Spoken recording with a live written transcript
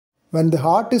When the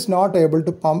heart is not able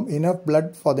to pump enough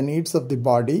blood for the needs of the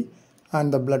body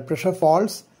and the blood pressure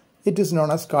falls, it is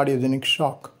known as cardiogenic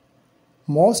shock.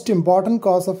 Most important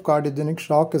cause of cardiogenic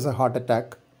shock is a heart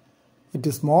attack. It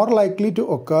is more likely to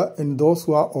occur in those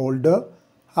who are older,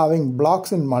 having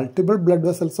blocks in multiple blood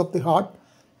vessels of the heart,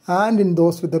 and in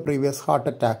those with a previous heart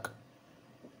attack.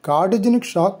 Cardiogenic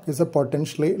shock is a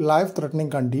potentially life-threatening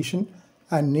condition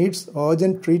and needs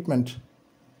urgent treatment.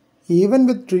 Even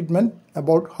with treatment,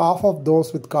 about half of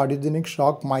those with cardiogenic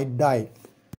shock might die.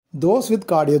 Those with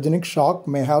cardiogenic shock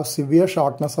may have severe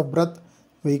shortness of breath,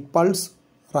 weak pulse,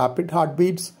 rapid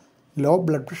heartbeats, low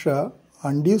blood pressure,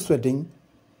 undue sweating,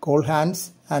 cold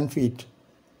hands and feet.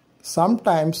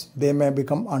 Sometimes they may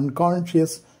become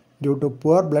unconscious due to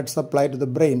poor blood supply to the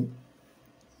brain.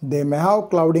 They may have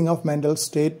clouding of mental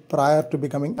state prior to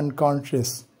becoming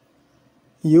unconscious.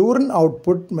 Urine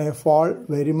output may fall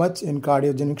very much in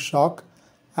cardiogenic shock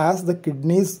as the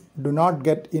kidneys do not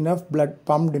get enough blood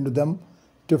pumped into them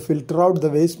to filter out the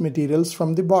waste materials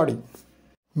from the body.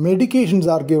 Medications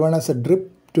are given as a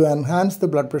drip to enhance the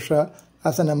blood pressure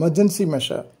as an emergency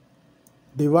measure.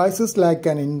 Devices like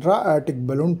an intra-aortic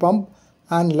balloon pump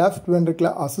and left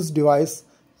ventricular assist device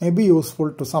may be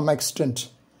useful to some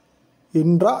extent.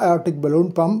 Intra-aortic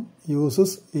balloon pump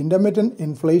uses intermittent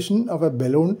inflation of a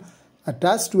balloon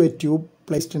attached to a tube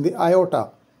placed in the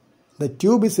aorta. The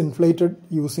tube is inflated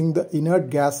using the inert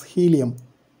gas helium.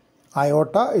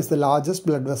 Aorta is the largest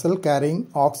blood vessel carrying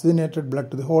oxygenated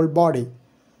blood to the whole body.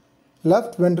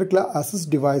 Left ventricular assist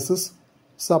devices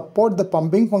support the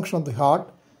pumping function of the heart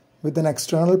with an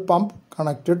external pump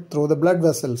connected through the blood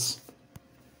vessels.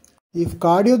 If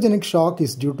cardiogenic shock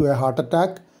is due to a heart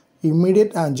attack,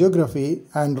 immediate angiography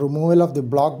and removal of the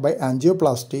block by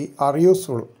angioplasty are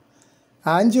useful.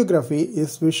 Angiography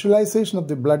is visualization of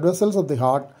the blood vessels of the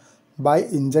heart by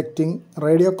injecting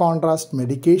radiocontrast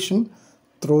medication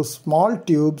through small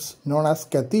tubes known as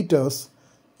catheters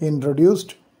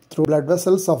introduced through blood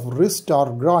vessels of wrist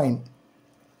or groin.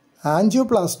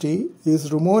 Angioplasty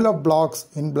is removal of blocks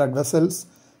in blood vessels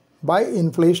by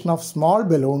inflation of small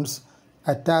balloons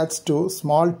attached to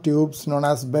small tubes known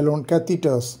as balloon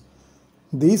catheters.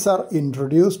 These are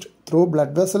introduced through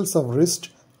blood vessels of wrist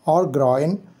or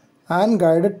groin and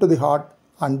guided to the heart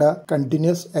under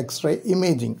continuous X-ray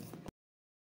imaging.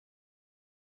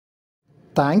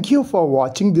 Thank you for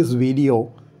watching this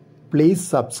video. Please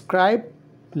subscribe,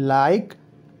 like,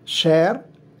 share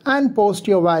and post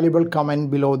your valuable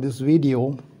comment below this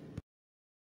video.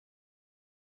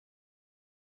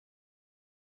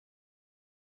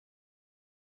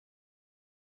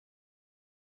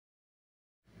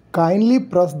 Kindly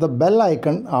press the bell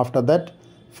icon after that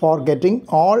for getting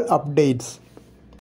all updates.